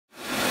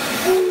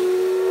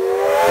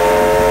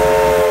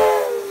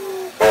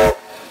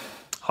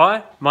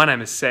Hi, my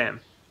name is Sam.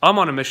 I'm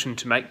on a mission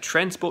to make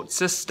transport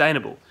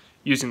sustainable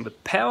using the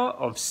power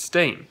of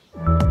steam.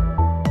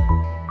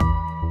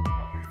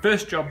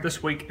 First job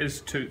this week is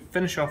to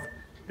finish off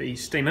the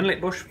steam inlet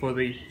bush for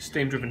the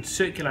steam driven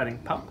circulating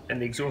pump and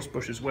the exhaust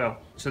bush as well.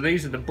 So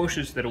these are the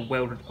bushes that are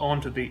welded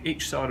onto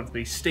each side of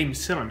the steam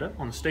cylinder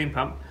on the steam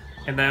pump,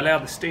 and they allow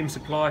the steam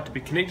supply to be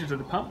connected to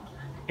the pump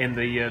and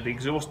the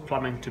exhaust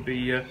plumbing to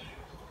be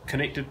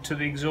connected to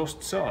the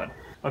exhaust side.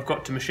 I've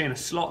got to machine a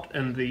slot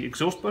in the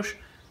exhaust bush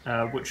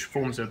which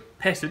forms a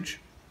passage,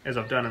 as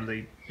I've done in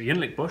the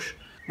inlet bush.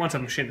 Once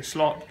I've machined the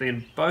slot,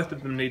 then both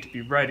of them need to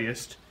be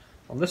radiused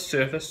on this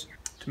surface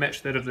to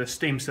match that of the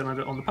steam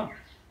cylinder on the pump.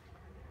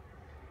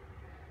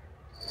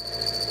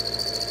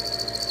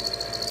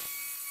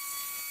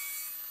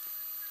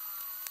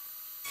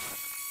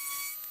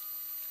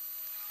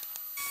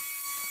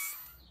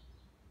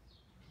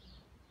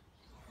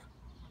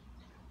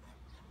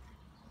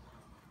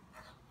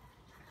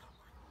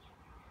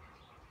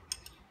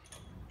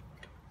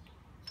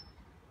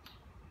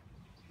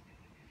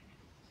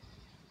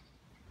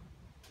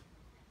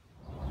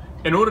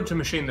 In order to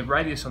machine the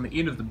radius on the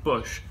end of the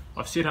bush,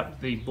 I've set up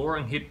the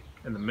boring head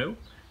in the mill,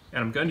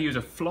 and I'm going to use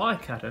a fly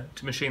cutter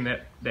to machine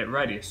that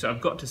radius. So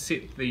I've got to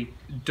set the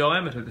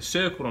diameter, the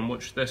circle on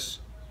which the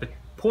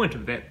point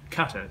of that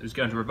cutter is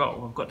going to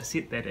revolve, I've got to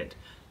set that at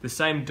the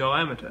same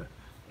diameter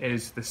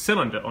as the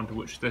cylinder onto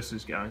which this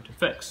is going to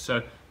fix.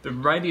 So the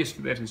radius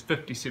for that is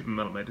 57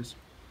 millimeters.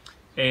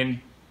 And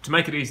to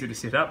make it easier to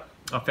set up,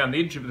 I've found the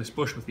edge of this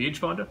bush with the edge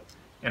finder,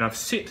 and I've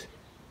set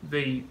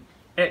the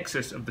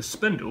axis of the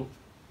spindle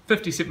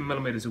 57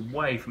 millimeters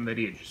away from that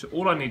edge. So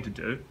all I need to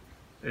do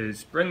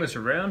is bring this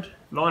around,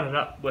 line it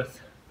up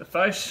with the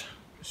face,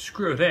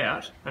 screw it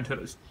out until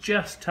it's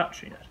just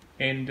touching it.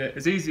 And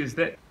as easy as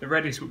that, the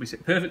radius will be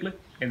set perfectly,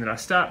 and then I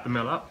start the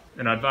mill up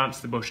and I advance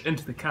the bush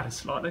into the cutter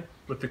slightly.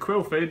 With the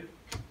quill feed,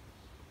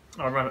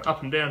 I run it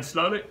up and down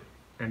slowly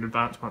and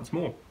advance once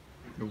more.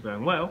 All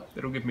going well,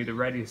 that'll give me the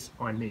radius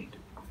I need.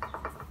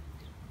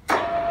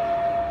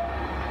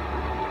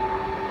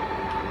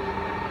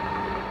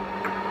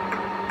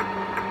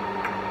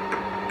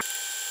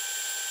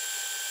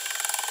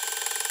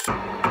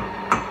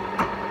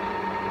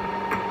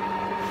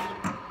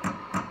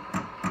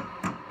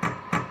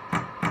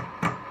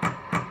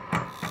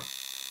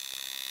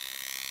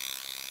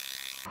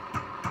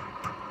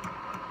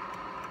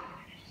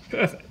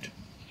 Perfect.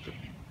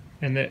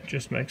 And that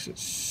just makes it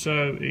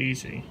so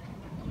easy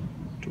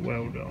to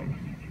weld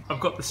on. I've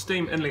got the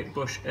steam inlet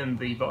bush in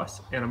the vise,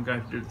 and I'm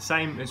going to do the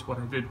same as what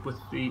I did with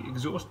the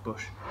exhaust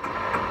bush.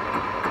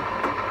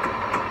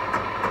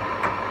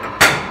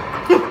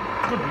 Good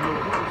lord,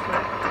 what was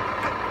that?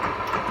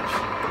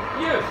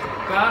 You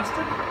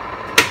bastard!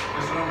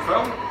 Is it on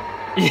film?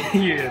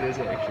 Yeah, it is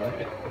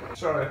actually.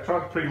 Sorry, I tried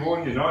to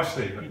pre-warn you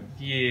nicely, but...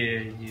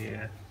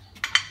 Yeah.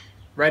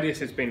 Radius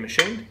has been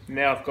machined.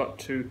 Now I've got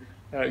to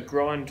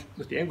grind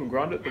with the angle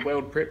grinder the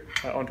weld prep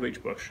onto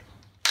each bush.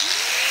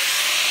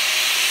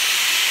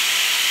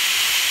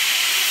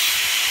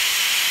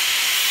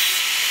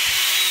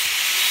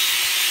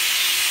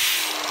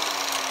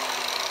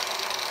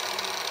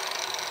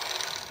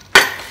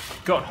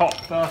 Got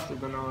hot faster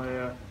than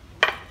I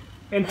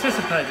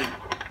anticipated.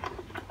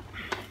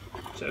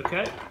 It's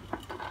okay.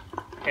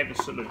 Have a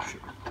solution.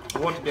 I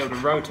want to be able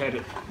to rotate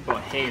it by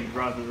hand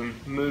rather than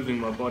moving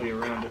my body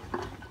around it.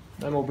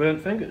 No more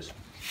burnt fingers.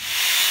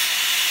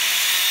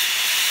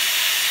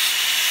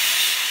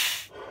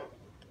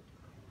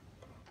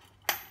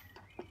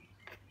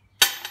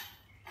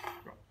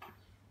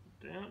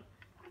 Down.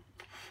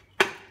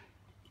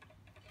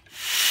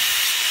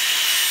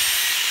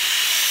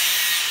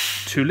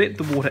 To let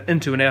the water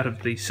into and out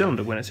of the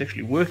cylinder when it's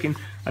actually working,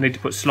 I need to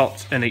put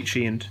slots in each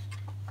end,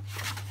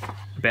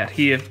 about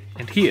here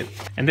and here,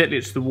 and that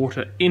lets the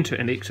water enter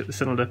and exit the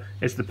cylinder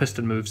as the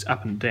piston moves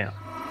up and down.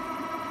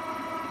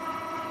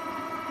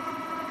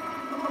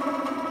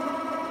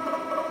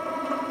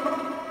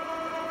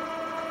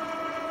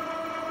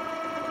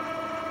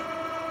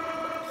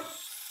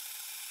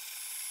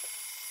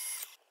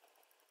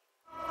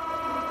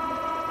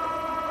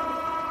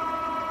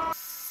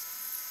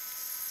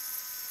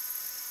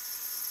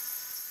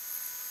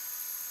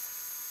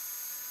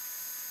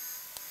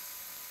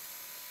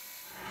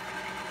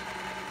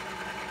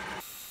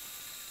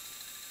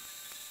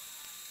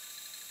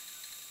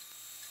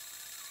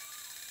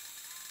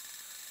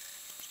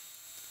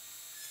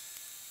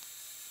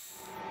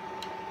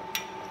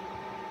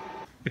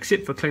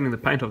 Except for cleaning the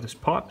paint off this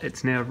pipe,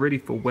 it's now ready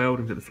for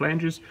welding to the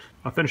flanges.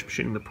 I finished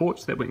machining the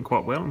ports, that went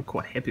quite well, I'm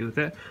quite happy with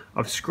that.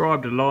 I've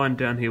scribed a line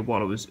down here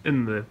while I was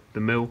in the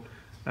mill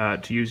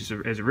to use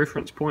as a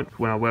reference point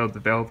when I weld the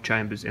valve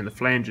chambers and the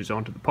flanges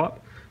onto the pipe.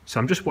 So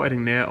I'm just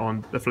waiting now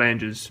on the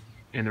flanges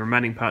and the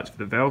remaining parts for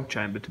the valve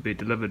chamber to be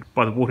delivered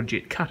by the water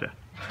jet cutter.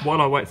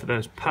 While I wait for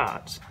those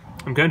parts,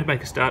 I'm going to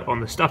make a start on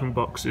the stuffing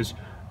boxes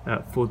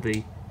for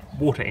the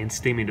water and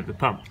steam end of the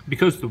pump.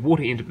 Because the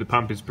water end of the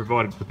pump is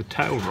provided with a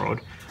tail rod,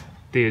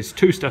 There's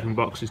 2 stuffing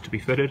boxes to be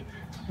fitted,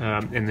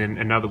 and then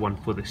another one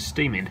for the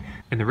steam end.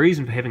 And the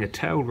reason for having a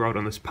tail rod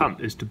on this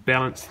pump is to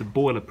balance the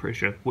boiler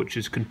pressure, which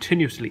is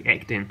continuously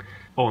acting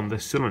on the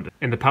cylinder,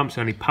 and the pump's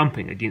only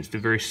pumping against a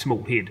very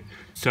small head.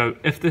 So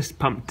if this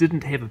pump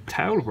didn't have a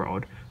tail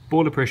rod,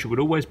 boiler pressure would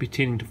always be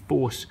tending to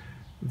force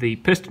the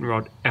piston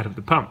rod out of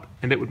the pump,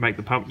 and that would make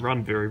the pump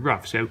run very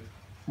rough, so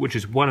which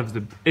is one of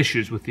the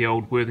issues with the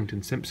old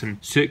Worthington Simpson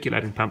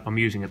circulating pump I'm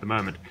using at the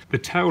moment. The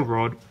tail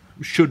rod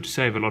should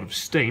save a lot of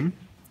steam,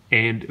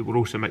 and it will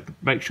also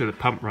make sure the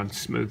pump runs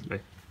smoothly.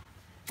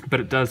 But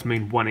it does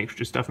mean 1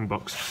 extra stuffing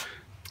box.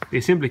 The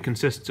assembly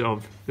consists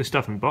of the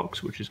stuffing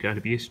box, which is going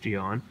to be SG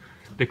iron.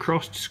 The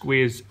crossed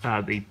squares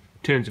are the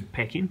turns of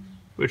packing,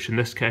 which in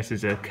this case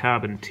is a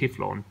carbon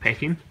Teflon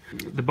packing.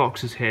 The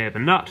boxes have a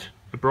nut,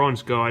 a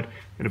bronze guide,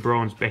 and a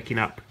bronze backing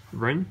up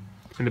ring,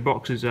 and the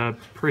boxes are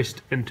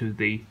pressed into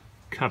the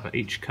cover,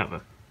 each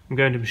cover. I'm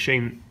going to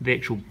machine the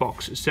actual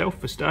box itself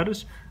for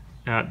starters.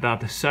 They're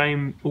the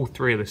same, all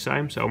 3 are the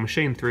same, so I'll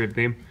machine 3 of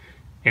them,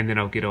 and then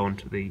I'll get on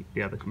to the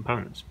other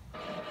components.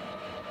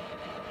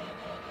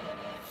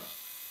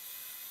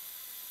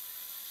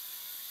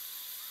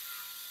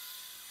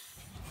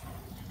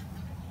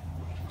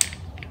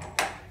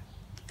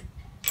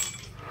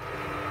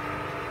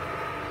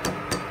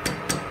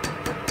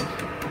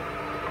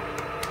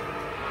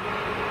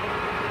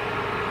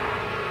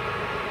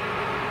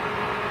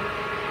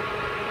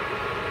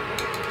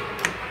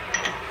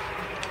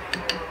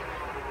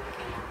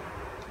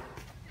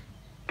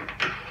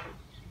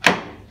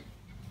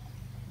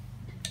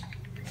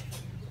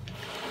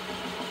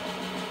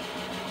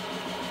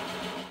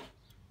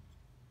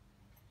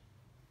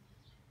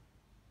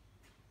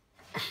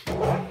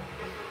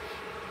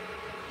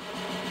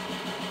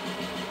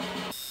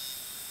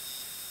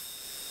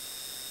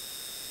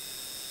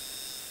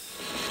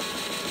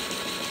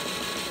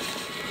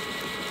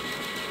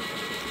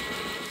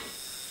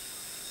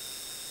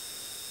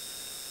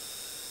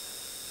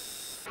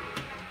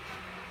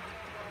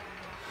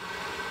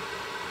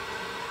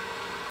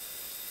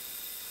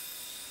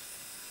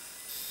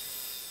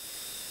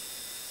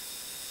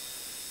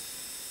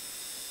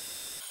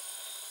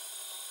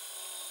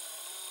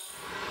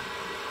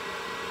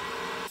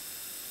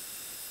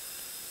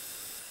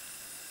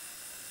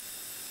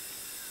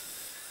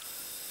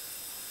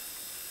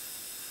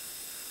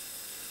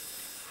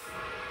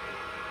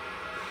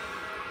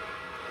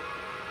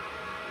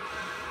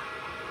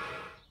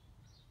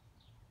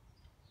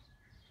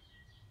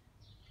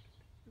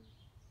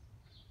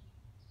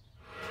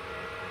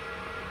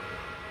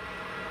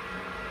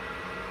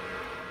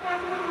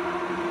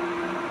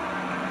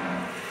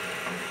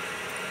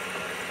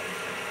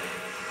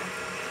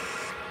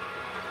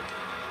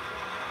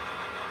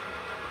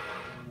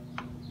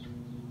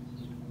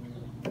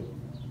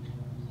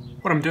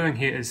 What I'm doing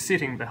here is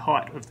setting the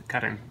height of the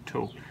cutting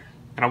tool,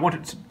 and I want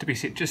it to be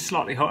set just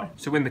slightly high,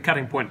 so when the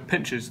cutting point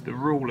pinches the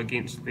rule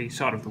against the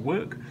side of the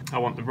work, I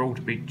want the rule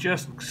to be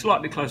just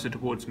slightly closer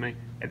towards me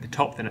at the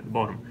top than at the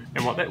bottom.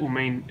 And what that will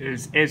mean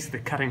is as the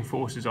cutting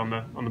forces on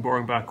the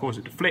boring bar cause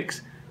it to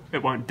flex,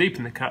 it won't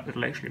deepen the cut,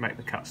 it'll actually make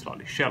the cut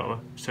slightly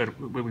shallower, so it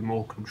will be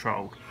more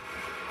controlled.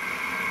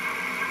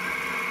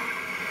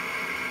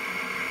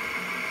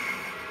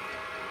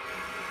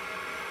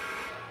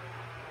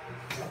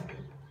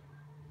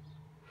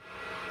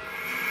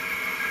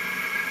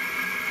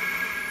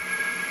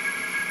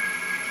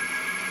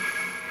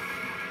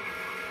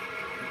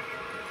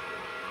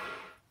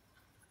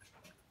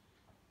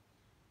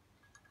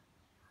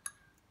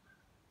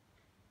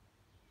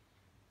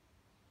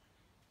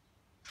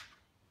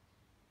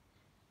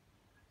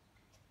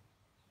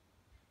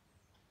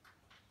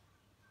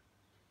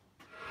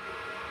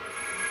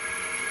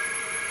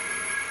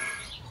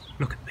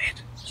 Look at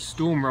that,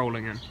 storm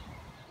rolling in.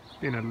 It's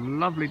been a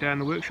lovely day in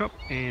the workshop,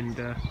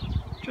 and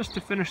just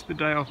to finish the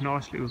day off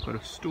nicely, we've got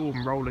a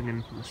storm rolling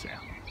in from the south.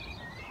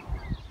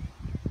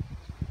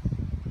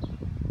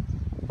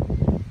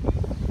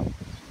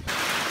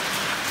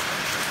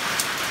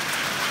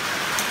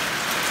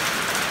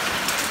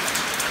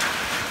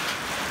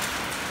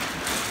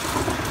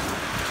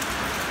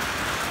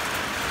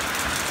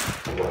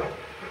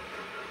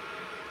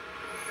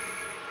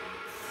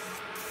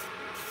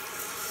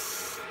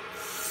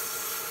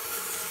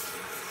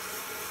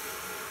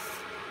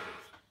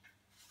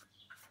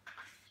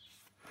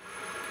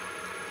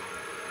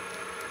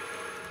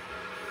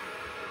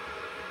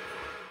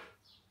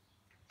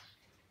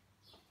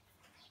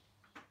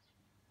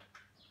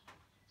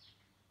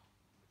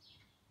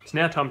 It's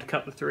now time to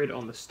cut the thread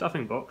on the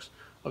stuffing box.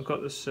 I've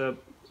got this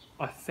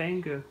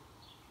Ifanga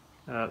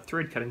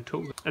thread cutting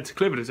tool. It's a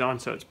clever design,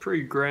 so it's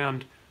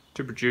pre-ground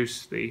to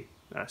produce the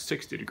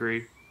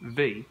 60-degree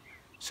V,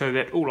 so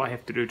that all I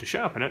have to do to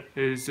sharpen it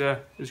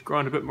is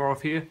grind a bit more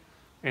off here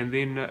and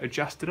then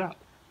adjust it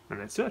up, and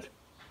that's it.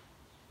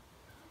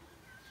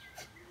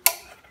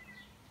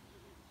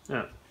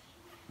 Now,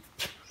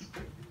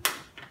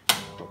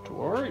 not to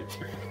worry.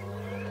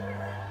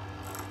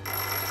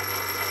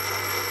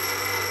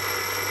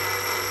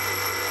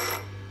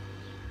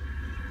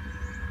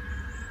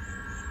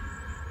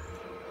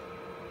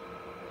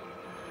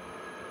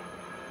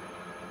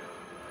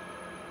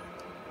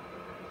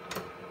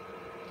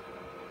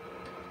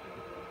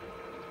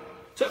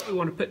 So we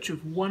want a pitch of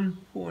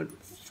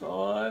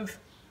 1.5.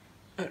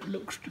 It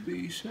looks to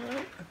be so.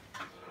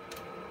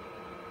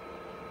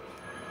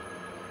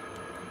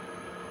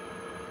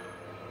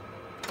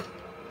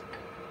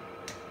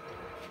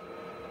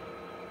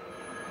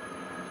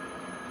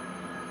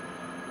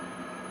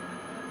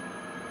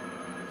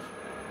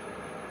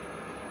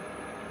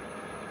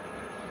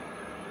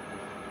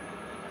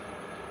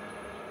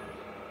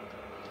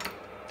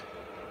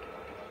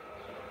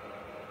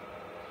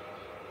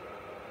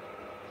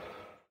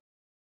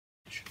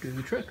 Should do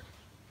the trick.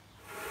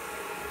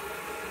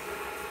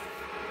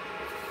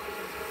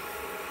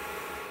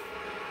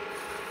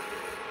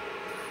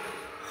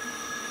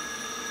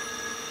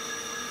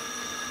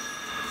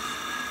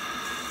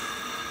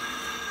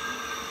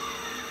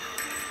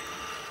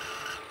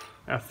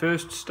 Our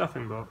first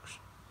stuffing box.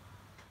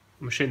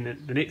 I'll machine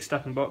the next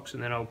stuffing box,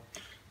 and then I'll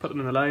put them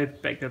in the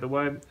lathe, back the other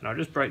way, and I'll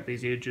just break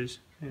these edges,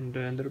 and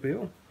that'll be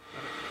all.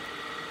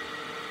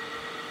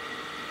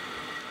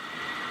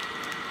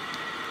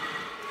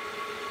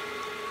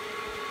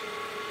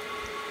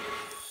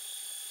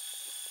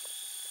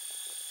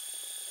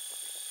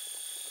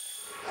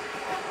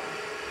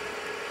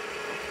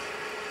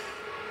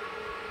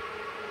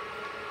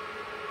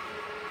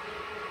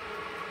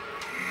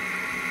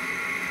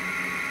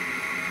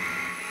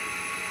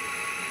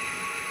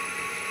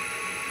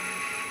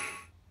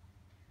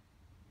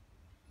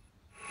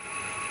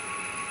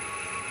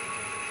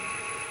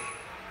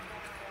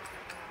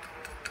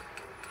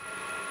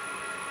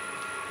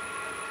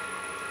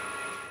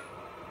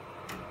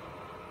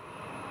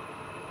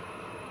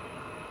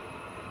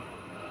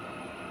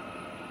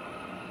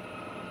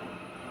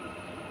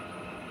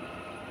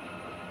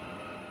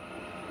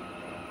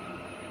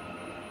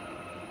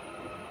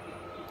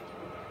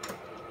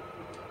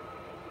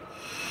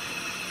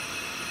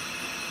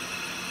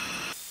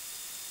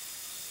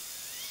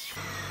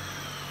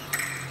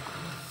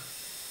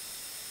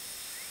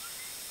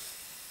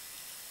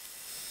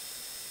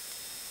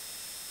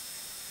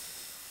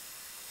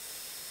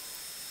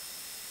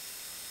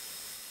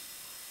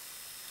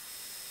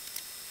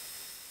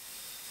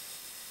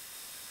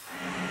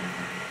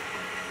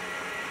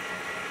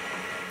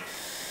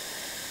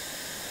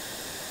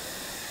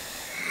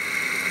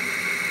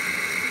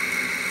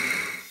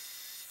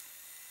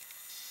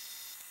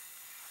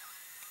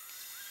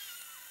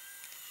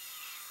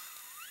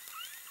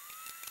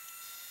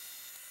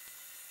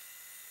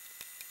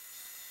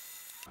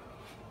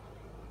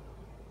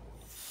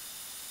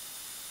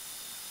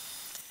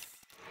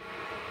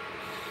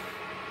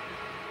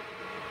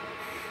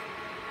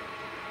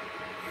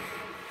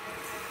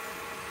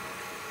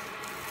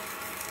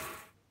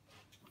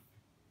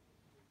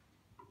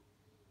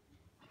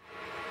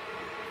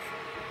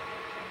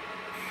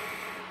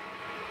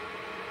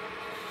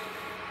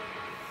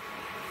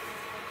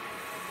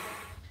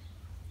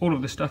 All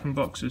of the stuffing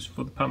boxes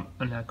for the pump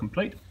are now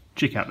complete.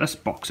 Check out this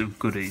box of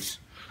goodies.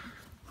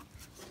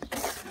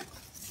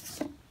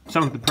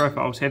 Some of the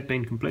profiles have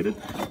been completed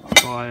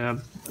by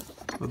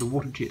the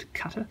water jet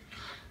cutter.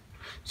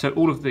 So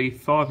all of the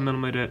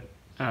 5mm,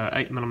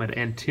 8mm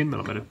and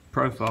 10mm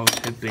profiles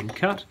have been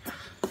cut.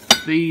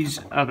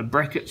 These are the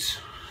brackets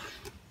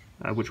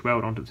which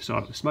weld onto the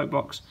side of the smoke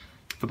box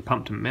for the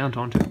pump to mount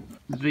onto.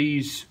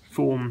 These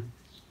form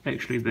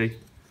actually the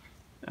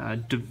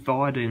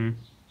dividing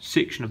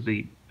section of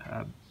the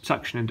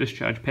suction and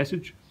discharge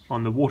passage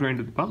on the water end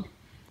of the pump.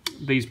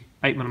 These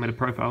 8mm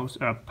profiles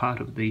are part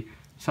of the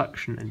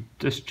suction and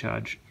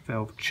discharge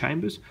valve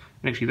chambers,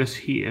 and actually this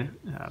here,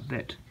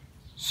 that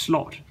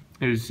slot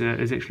is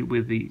actually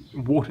where the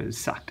water is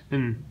sucked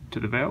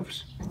into the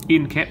valves.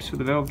 End caps for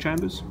the valve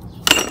chambers.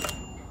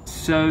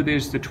 So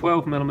there's the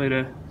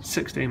 12mm,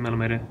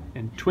 16mm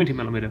and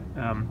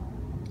 20mm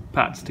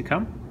parts to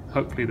come.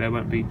 Hopefully they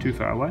won't be too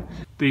far away.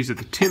 These are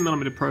the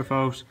 10mm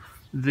profiles.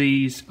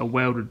 These are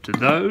welded to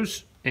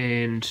those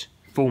and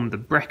form the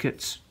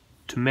brackets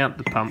to mount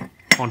the pump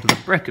onto the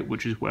bracket,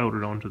 which is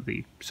welded onto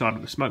the side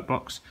of the smoke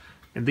box.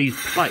 And these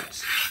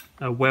plates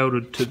are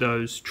welded to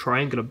those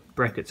triangular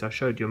brackets I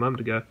showed you a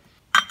moment ago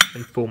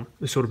and form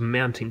a sort of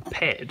mounting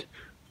pad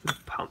for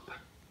the pump.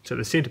 So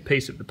the centre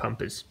piece of the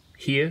pump is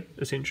here,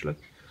 essentially.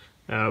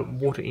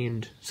 Water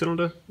end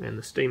cylinder and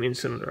the steam end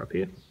cylinder up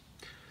here.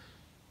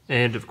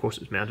 And of course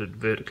it's mounted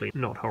vertically,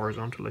 not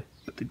horizontally.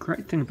 But the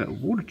great thing about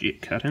water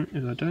jet cutting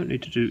is I don't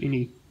need to do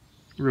any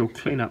real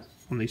cleanup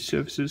on these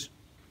surfaces.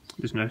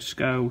 There's no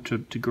scale to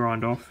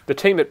grind off. The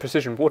team at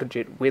Precision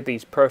Waterjet, where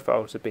these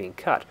profiles are being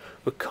cut,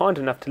 were kind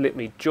enough to let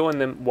me join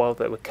them while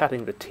they were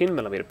cutting the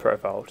 10mm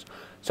profiles,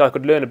 so I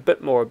could learn a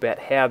bit more about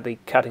how the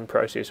cutting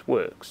process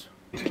works.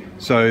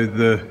 So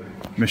the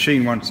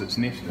machine, once it's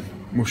nested,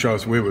 will show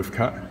us where we've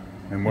cut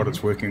and what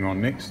it's working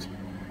on next.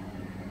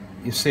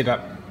 You set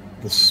up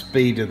the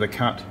speed of the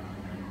cut,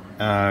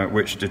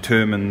 which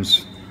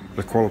determines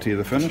the quality of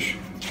the finish.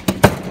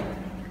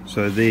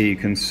 So there you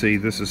can see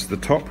this is the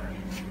top,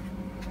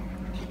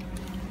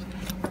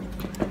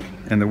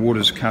 and the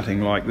water's cutting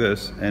like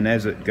this, and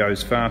as it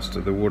goes faster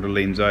the water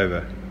leans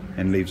over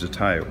and leaves a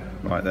tail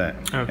like that.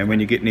 Okay. And when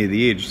you get near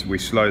the edge, we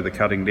slow the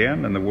cutting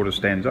down and the water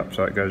stands up,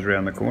 so it goes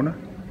around the corner.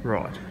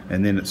 Right.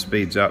 And then it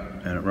speeds up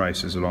and it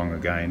races along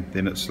again.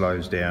 Then it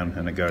slows down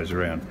and it goes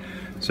around.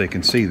 So you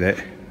can see that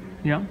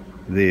Yeah.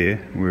 there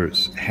where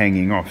it's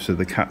hanging off, so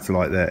the cut's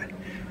like that.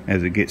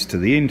 As it gets to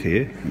the end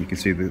here, you can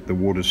see that the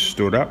water's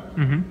stood up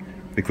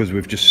because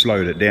we've just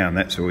slowed it down.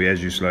 That's all.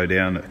 As you slow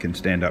down, it can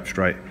stand up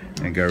straight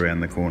and go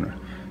around the corner.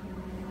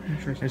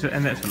 Interesting. So,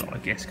 and that's a lot, I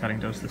guess, cutting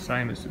does the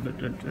same as.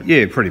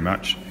 Yeah, pretty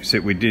much.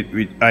 Except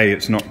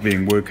it's not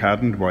being work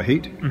hardened by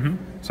heat.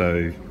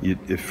 So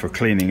if for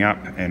cleaning up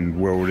and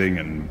welding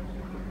and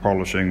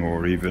polishing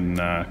or even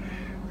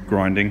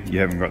grinding, you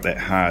haven't got that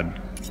hard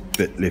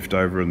bit left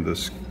over in the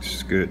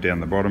skirt down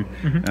the bottom.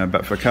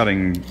 But for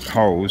cutting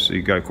holes,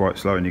 you go quite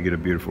slow and you get a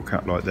beautiful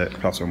cut like that,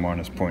 plus or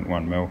minus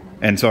 0.1 mil.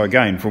 And so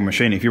again, for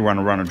machining, if you want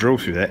to run a drill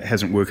through that, it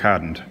hasn't work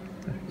hardened.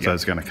 So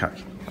it's going to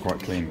cut quite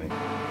cleanly.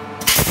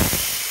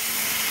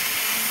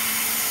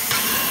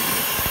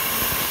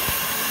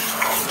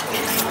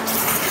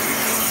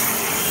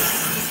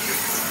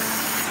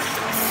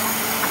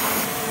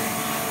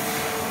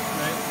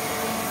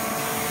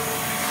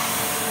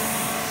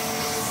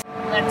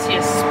 That's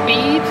your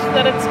speed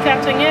that it's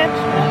cutting at,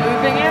 or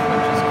moving at,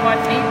 which is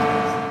quite neat.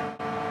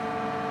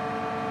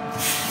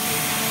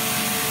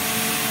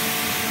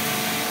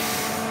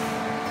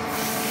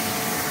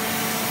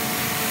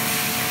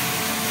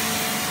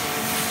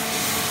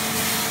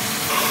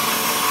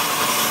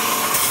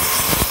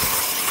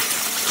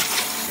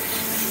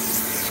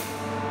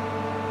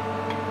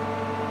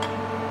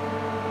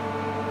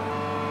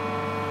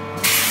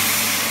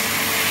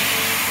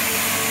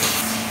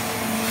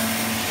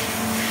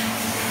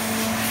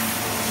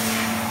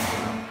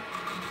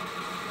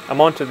 I'm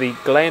onto the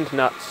gland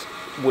nuts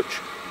which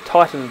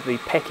tighten the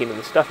packing of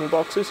the stuffing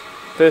boxes.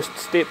 First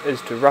step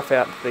is to rough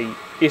out the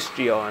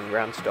SGI and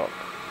round stock.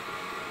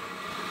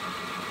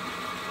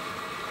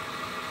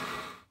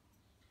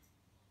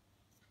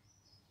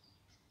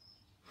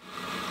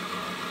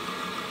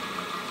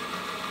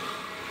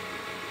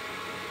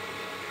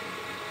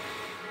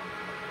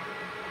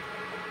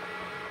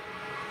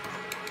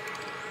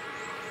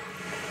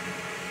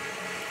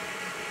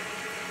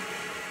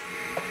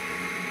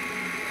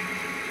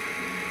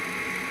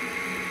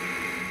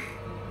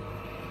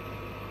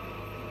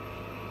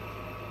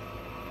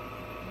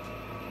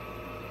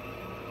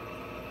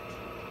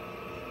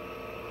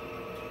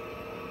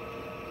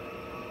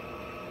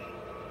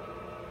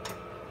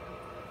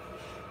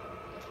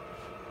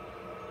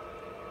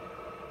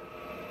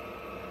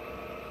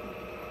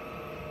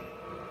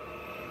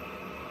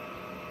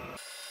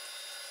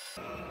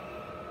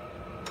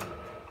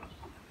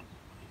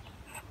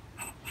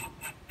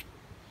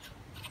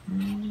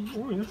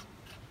 Oh yeah,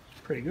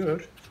 pretty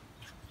good.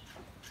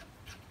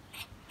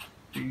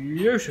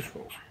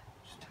 Beautiful.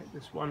 Just take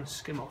this one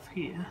skim off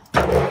here.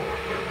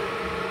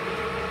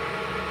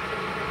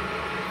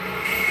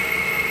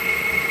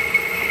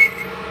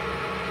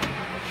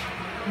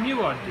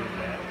 Knew I'd do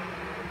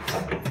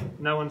that.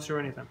 No one saw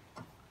anything.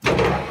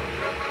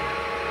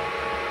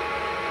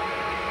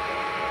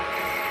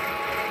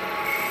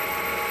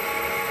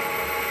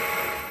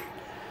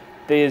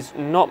 There's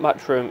not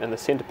much room in the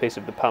centrepiece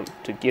of the pump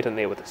to get in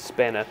there with a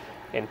spanner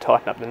and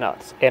tighten up the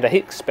nuts, and a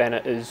hex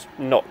spanner is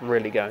not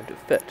really going to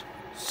fit.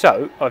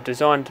 So I've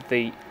designed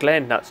the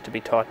gland nuts to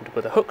be tightened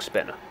with a hook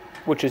spanner,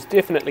 which is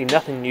definitely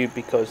nothing new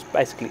because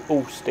basically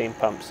all steam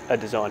pumps are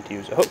designed to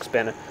use a hook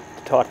spanner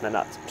to tighten the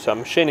nuts. So I'm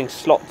machining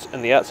slots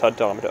in the outside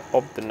diameter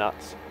of the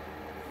nuts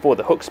for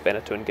the hook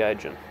spanner to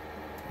engage in.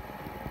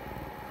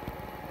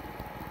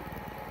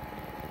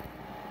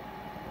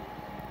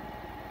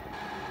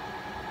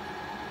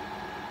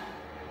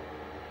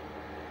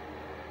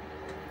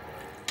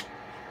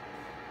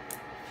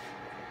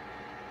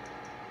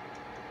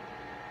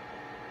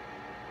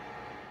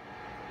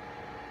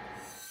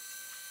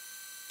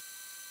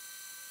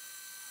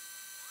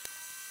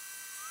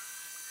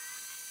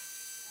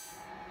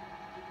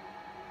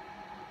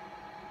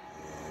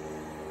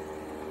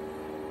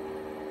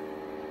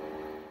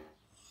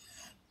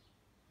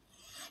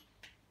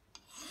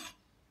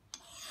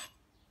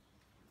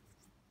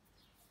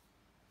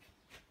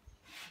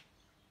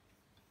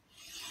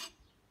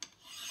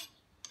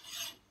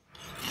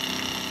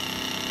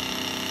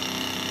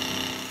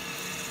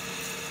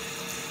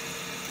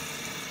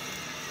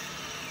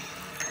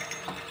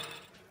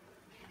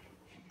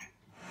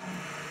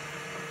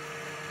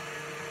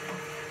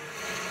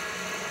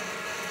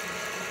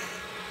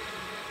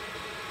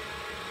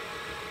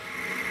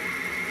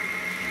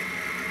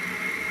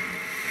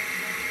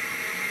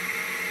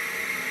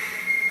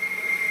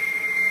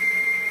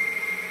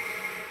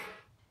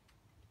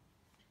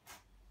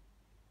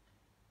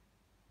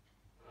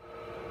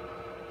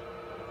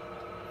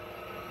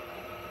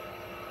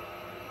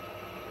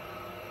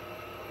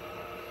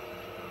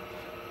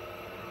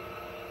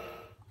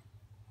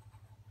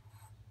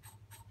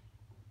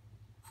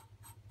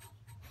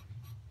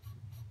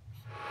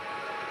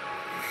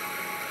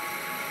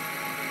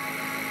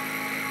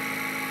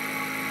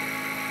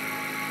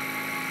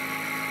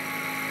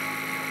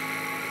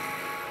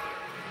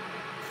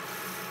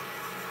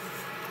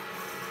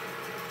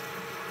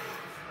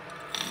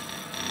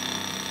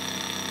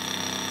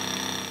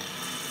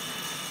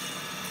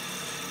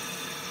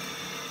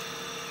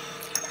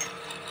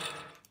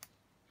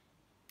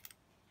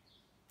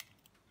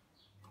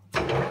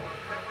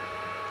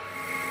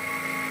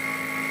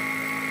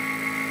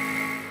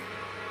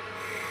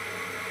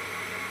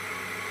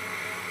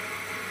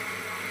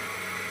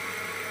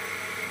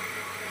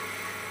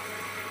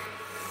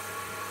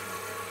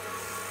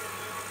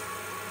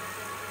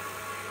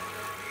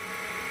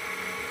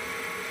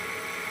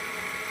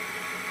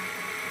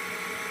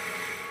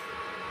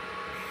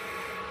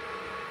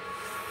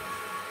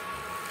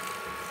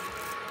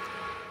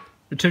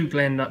 The two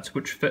gland nuts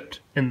which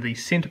fit in the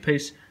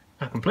centrepiece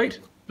are complete.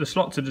 The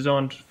slots are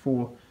designed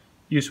for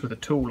use with a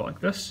tool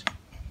like this,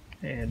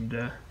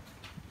 and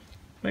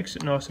makes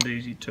it nice and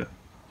easy to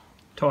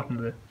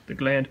tighten the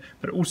gland,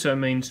 but it also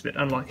means that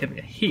unlike having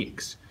a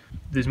hex,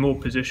 there's more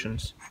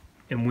positions,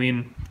 and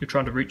when you're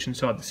trying to reach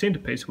inside the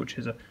centrepiece, which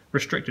has a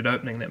restricted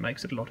opening, that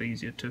makes it a lot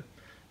easier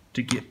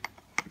to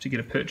get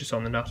a purchase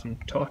on the nut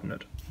and tighten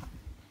it.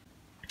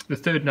 The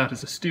third nut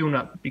is a steel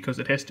nut because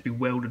it has to be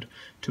welded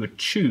to a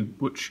tube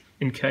which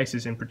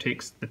encases and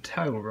protects the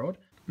tail rod.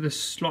 This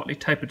slightly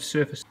tapered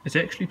surface is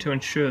actually to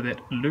ensure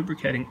that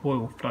lubricating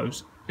oil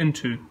flows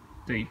into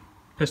the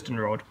piston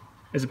rod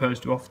as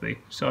opposed to off the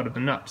side of the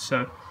nut.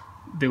 So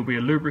there will be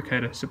a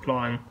lubricator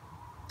supplying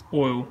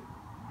oil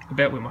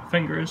about where my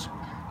finger is,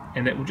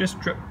 and that will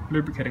just drip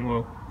lubricating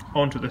oil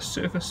onto the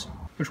surface,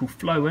 which will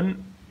flow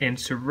in and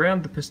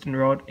surround the piston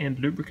rod and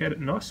lubricate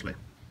it nicely.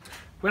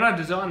 When I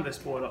designed this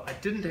boiler, I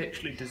didn't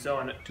actually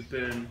design it to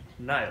burn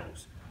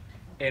nails,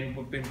 and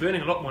we've been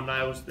burning a lot more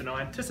nails than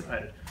I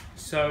anticipated.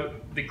 So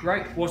the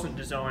grate wasn't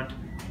designed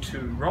to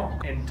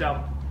rock and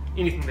dump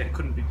anything that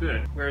couldn't be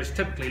burned, whereas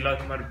typically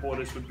locomotive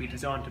boilers would be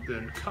designed to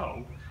burn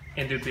coal,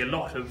 and there'd be a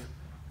lot of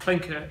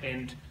clinker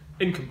and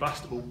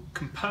incombustible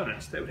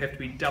components that would have to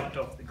be dumped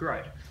off the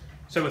grate.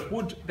 So with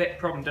wood, that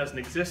problem doesn't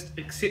exist,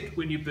 except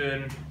when you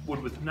burn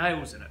wood with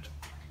nails in it.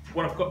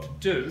 What I've got to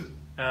do,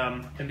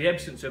 in the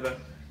absence of an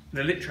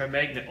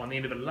electromagnet on the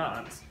end of a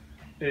lance,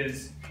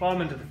 is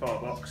climb into the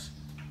firebox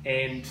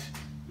and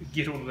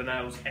get all of the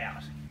nails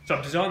out. So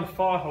I've designed the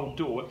firehole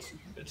door.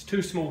 It's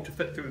too small to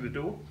fit through the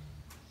door,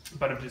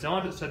 but I've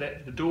designed it so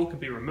that the door can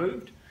be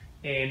removed,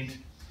 and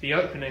the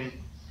opening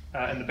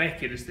in the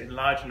back end is then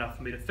large enough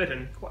for me to fit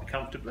in quite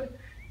comfortably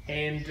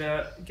and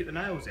get the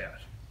nails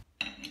out.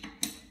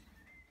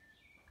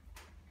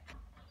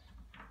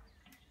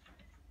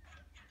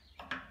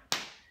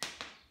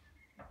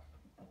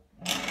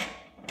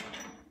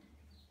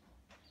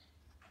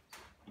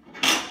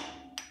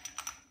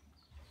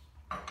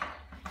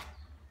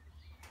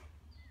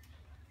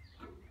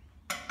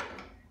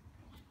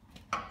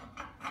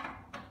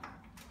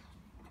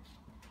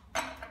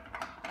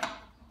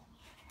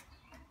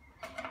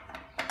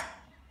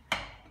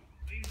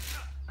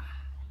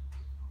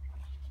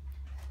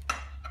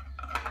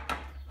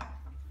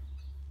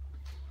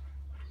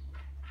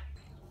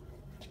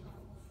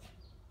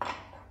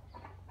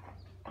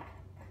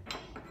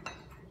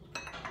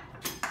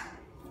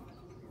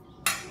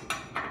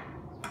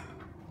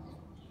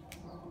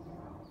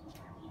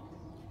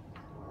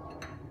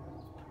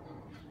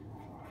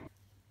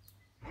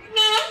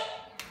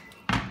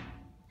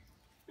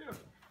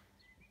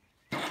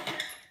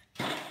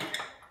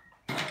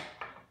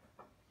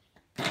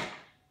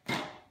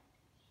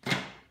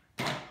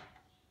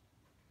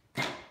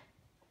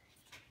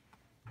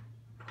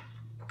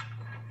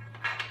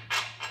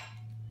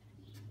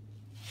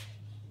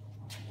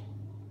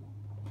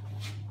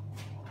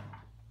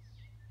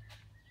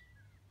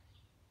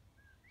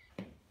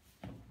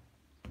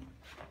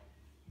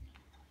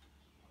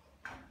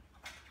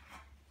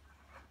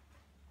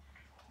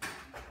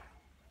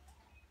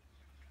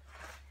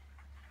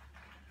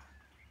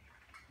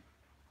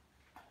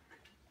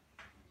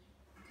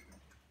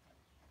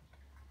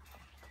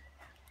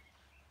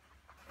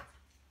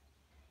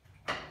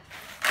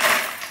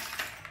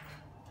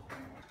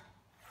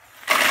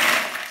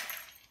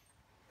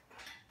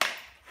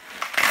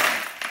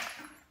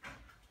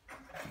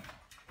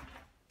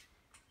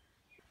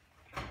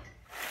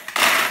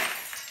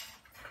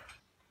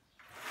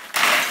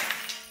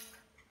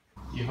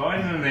 You're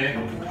hiding in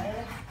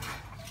there.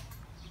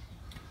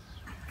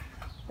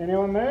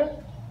 Anyone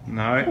there?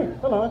 No. Oh,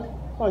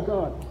 hello. My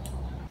God.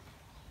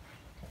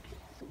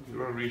 You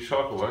want to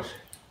recycle this?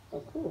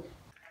 Of course.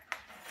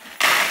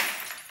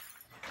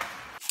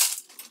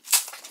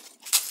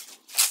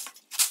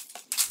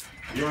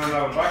 You want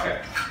another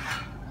bucket?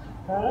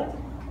 Huh?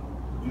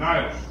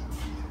 No.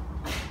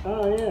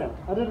 Oh yeah,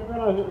 I didn't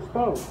realise it was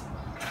cold.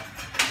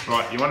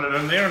 Right, you want it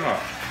in there or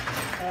not?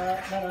 No,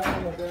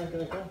 I'm not going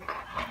to.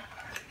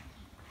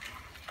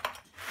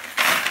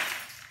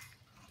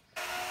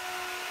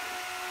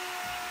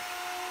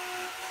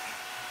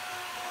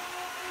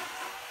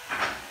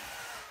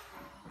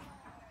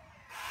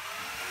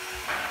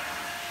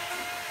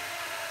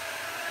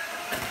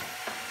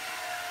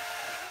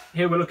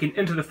 Here we're looking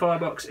into the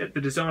firebox at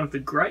the design of the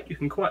grate. You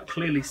can quite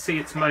clearly see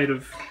it's made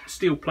of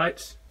steel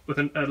plates with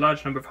a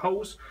large number of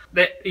holes.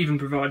 That even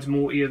provides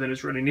more air than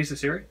is really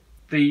necessary.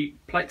 The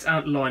plates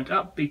aren't lined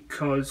up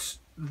because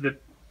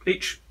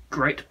each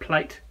grate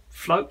plate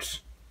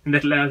floats, and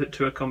that allows it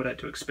to accommodate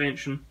to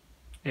expansion,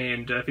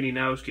 and if any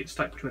nails get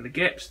stuck between the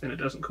gaps, then it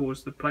doesn't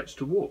cause the plates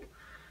to warp.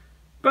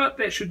 But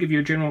that should give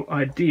you a general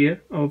idea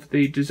of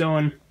the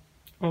design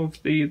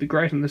of the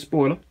grate in this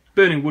boiler.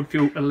 Burning wood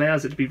fuel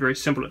allows it to be very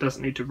simple. It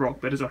doesn't need to rock,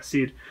 but as I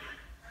said,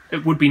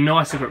 it would be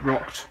nice if it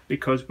rocked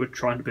because we're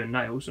trying to burn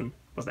nails, and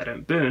well, they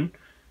don't burn,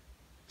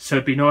 so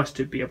it'd be nice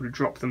to be able to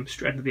drop them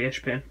straight into the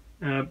ash pan.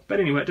 But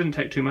anyway, it didn't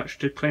take too much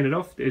to clean it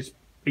off. There's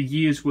a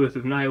year's worth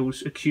of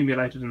nails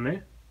accumulated in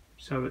there,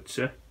 so it's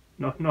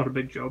not a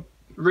big job.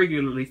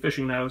 Regularly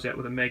fishing nails out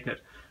with a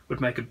magnet would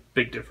make a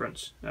big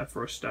difference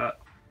for a start.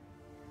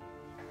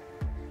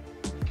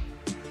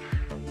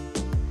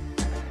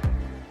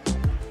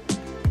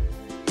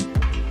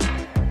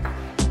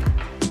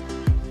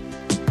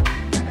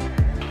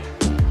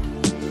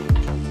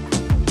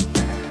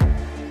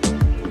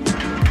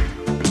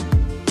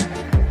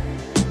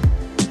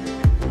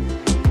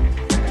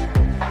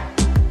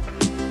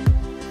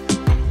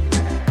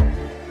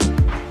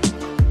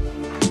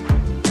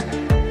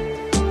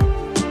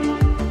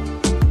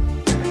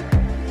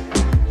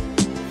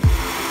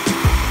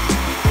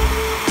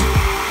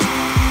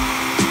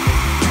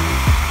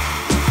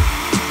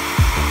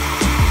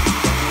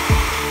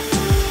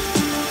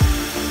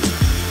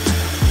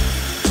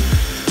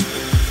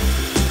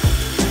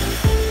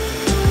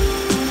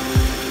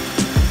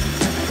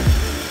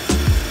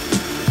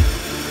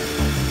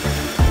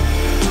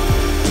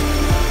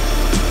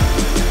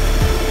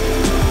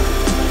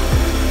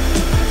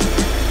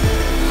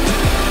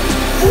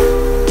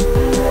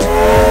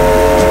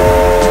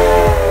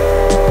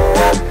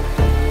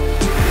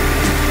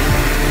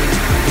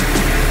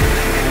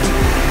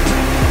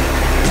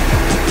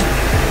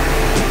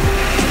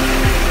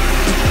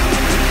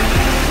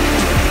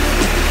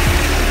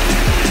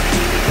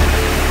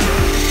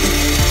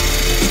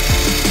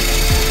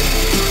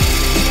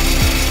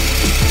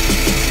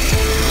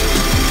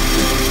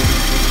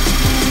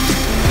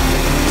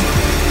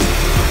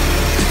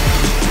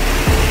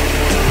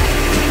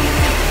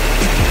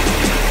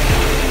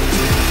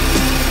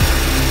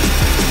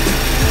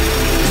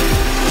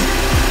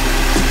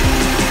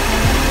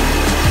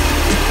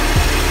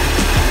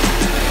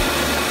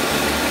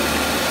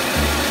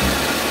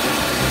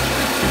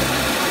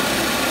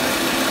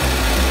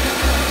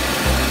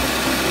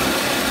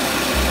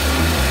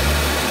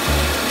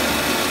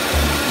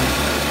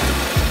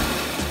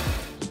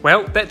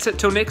 Well, that's it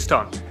till next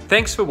time.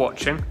 Thanks for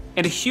watching,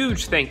 and a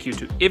huge thank you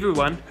to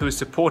everyone who is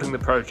supporting the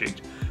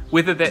project,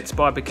 whether that's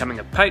by becoming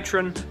a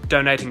patron,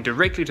 donating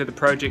directly to the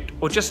project,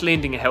 or just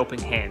lending a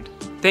helping hand.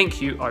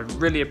 Thank you, I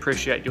really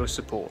appreciate your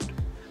support.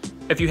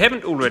 If you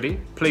haven't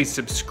already, please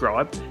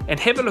subscribe and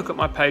have a look at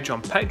my page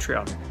on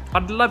Patreon.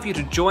 I'd love you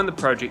to join the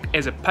project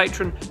as a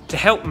patron to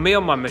help me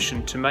on my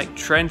mission to make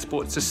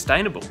transport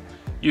sustainable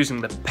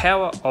using the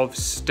power of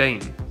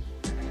steam.